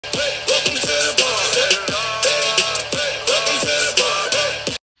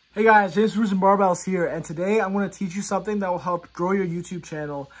Hey guys, James Roots and Barbells here, and today I'm going to teach you something that will help grow your YouTube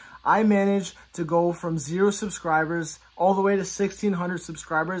channel. I managed to go from 0 subscribers all the way to 1,600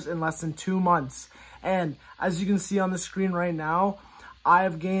 subscribers in less than 2 months. And as you can see on the screen right now, I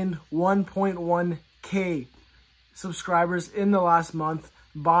have gained 1.1k subscribers in the last month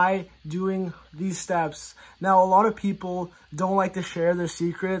by doing these steps. Now, a lot of people don't like to share their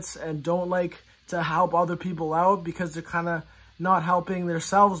secrets and don't like to help other people out because they're kind of not helping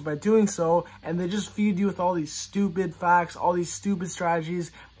themselves by doing so, and they just feed you with all these stupid facts, all these stupid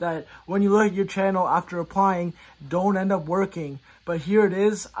strategies that when you look at your channel after applying don't end up working. But here it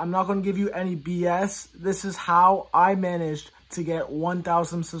is. I'm not going to give you any BS. This is how I managed to get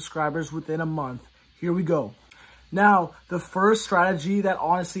 1,000 subscribers within a month. Here we go. Now, the first strategy that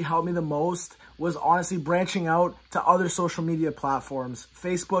honestly helped me the most was honestly branching out to other social media platforms,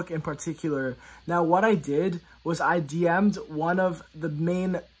 Facebook in particular. Now, what I did was I DM'd one of the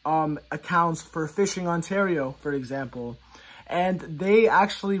main accounts for Fishing Ontario, for example. And they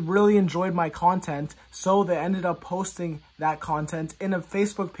actually really enjoyed my content, so they ended up posting that content in a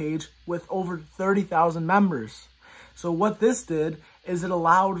Facebook page with over 30,000 members. So what this did is it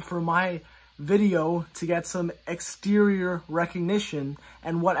allowed for my video to get some exterior recognition,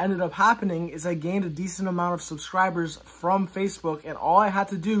 and what ended up happening is I gained a decent amount of subscribers from Facebook, and all I had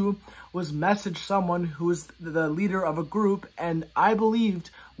to do was message someone who is the leader of a group and I believed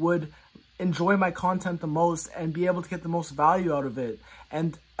would enjoy my content the most and be able to get the most value out of it.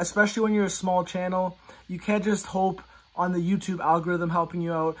 And especially when you're a small channel, you can't just hope on the YouTube algorithm helping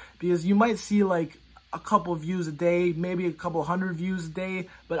you out, because you might see like a couple of views a day, maybe a couple hundred views a day,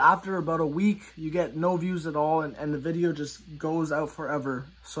 but after about a week, you get no views at all, and the video just goes out forever.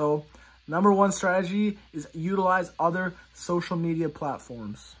 So number one strategy is utilize other social media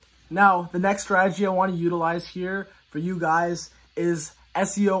platforms. Now, the next strategy I want to utilize here for you guys is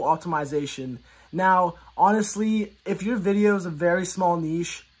SEO optimization. Now, honestly, if your video is a very small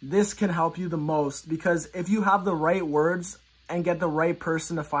niche, this can help you the most, because if you have the right words and get the right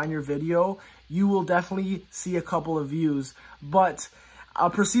person to find your video, you will definitely see a couple of views. But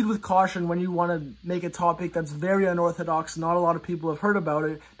proceed with caution when you want to make a topic that's very unorthodox. Not a lot of people have heard about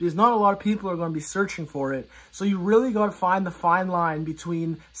it, because not a lot of people are going to be searching for it. So you really got to find the fine line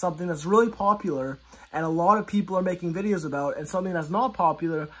between something that's really popular and a lot of people are making videos about, and something that's not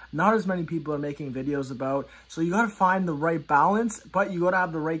popular, not as many people are making videos about. So you got to find the right balance, but you got to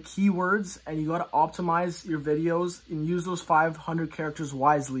have the right keywords, and you got to optimize your videos and use those 500 characters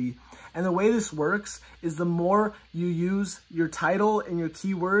wisely. And the way this works is the more you use your title and your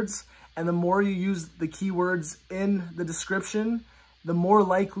keywords, and the more you use the keywords in the description, the more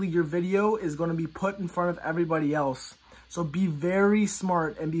likely your video is going to be put in front of everybody else. So be very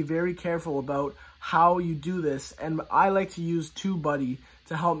smart and be very careful about how you do this. And I like to use TubeBuddy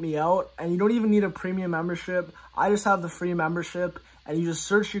to help me out. And you don't even need a premium membership. I just have the free membership, and you just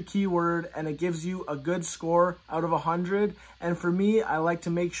search your keyword and it gives you a good score out of 100. And for me, I like to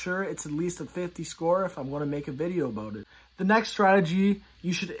make sure it's at least a 50 score if I'm going to make a video about it. The next strategy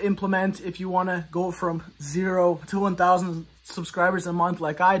you should implement if you want to go from 0 to 1,000 subscribers a month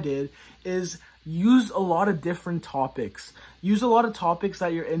like I did is use a lot of different topics. Use a lot of topics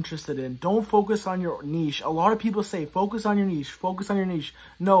that you're interested in. Don't focus on your niche. A lot of people say, focus on your niche, focus on your niche.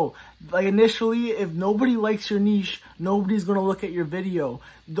 No, like initially, if nobody likes your niche, nobody's going to look at your video.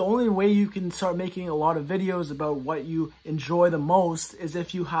 The only way you can start making a lot of videos about what you enjoy the most is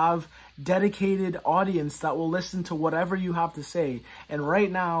if you have dedicated audience that will listen to whatever you have to say. And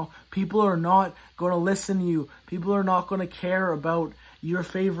right now, people are not going to listen to you. People are not going to care about your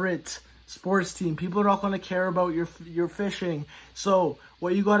favorite sports team. People are not going to care about your fishing. So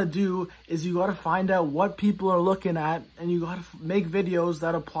what you got to do is you got to find out what people are looking at, and you got to make videos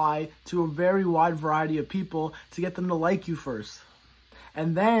that apply to a very wide variety of people to get them to like you first.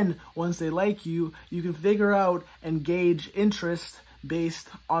 And then once they like you, you can figure out and gauge interest based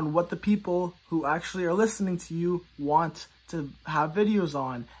on what the people who actually are listening to you want to have videos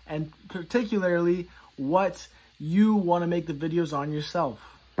on, and particularly what you want to make the videos on yourself.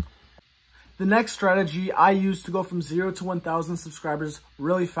 The next strategy I used to go from 0 to 1,000 subscribers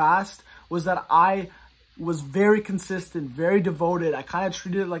really fast was that I was very consistent, very devoted. I kind of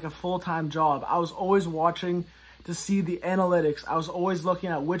treated it like a full-time job. I was always watching to see the analytics. I was always looking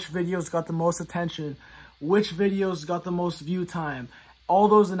at which videos got the most attention, which videos got the most view time, all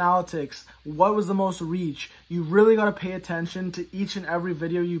those analytics, what was the most reach. You really got to pay attention to each and every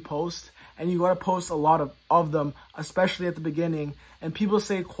video you post, and you got to post a lot of them, especially at the beginning. And people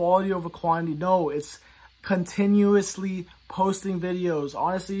say quality over quantity. No, it's continuously posting videos.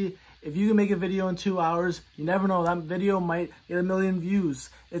 Honestly, If you can make a video in 2 hours, you never know, that video might get 1 million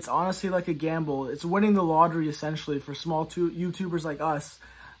views. It's honestly like a gamble. It's winning the lottery essentially for small YouTubers like us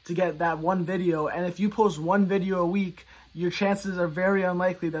to get that one video. And if you post one video a week, your chances are very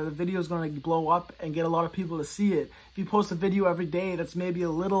unlikely that the video is going to blow up and get a lot of people to see it. If you post a video every day that's maybe a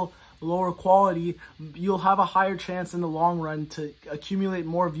little lower quality, you'll have a higher chance in the long run to accumulate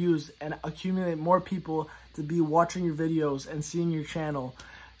more views and accumulate more people to be watching your videos and seeing your channel.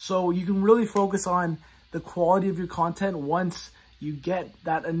 So you can really focus on the quality of your content once you get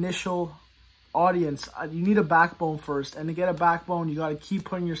that initial audience. You need a backbone first, and to get a backbone, you got to keep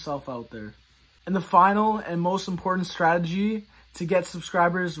putting yourself out there. And the final and most important strategy to get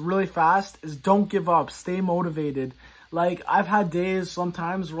subscribers really fast is don't give up. Stay motivated. Like, I've had days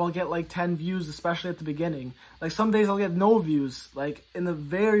sometimes where I'll get like 10 views, especially at the beginning. Like, some days I'll get no views, like in the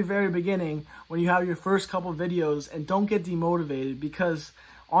very, very beginning when you have your first couple videos. And don't get demotivated, because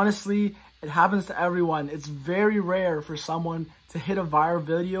honestly, it happens to everyone. It's very rare for someone to hit a viral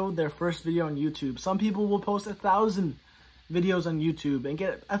video, their first video on YouTube. Some people will post 1,000 videos on YouTube and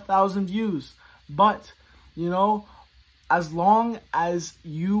get 1,000 views. But, you know, as long as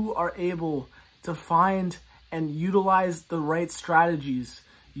you are able to find and utilize the right strategies,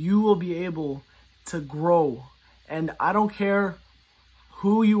 you will be able to grow. And I don't care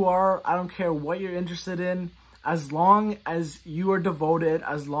who you are, I don't care what you're interested in, as long as you are devoted,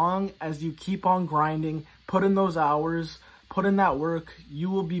 as long as you keep on grinding, put in those hours, put in that work, you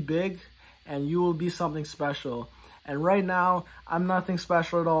will be big and you will be something special. And right now, I'm nothing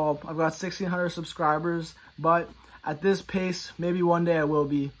special at all. I've got 1,600 subscribers, but at this pace, maybe one day I will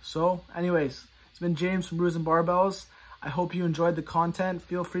be. So anyways, it's been James from Brews and Barbells. I hope you enjoyed the content.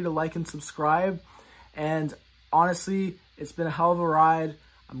 Feel free to like and subscribe. And honestly, it's been a hell of a ride.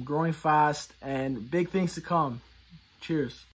 I'm growing fast and big things to come. Cheers.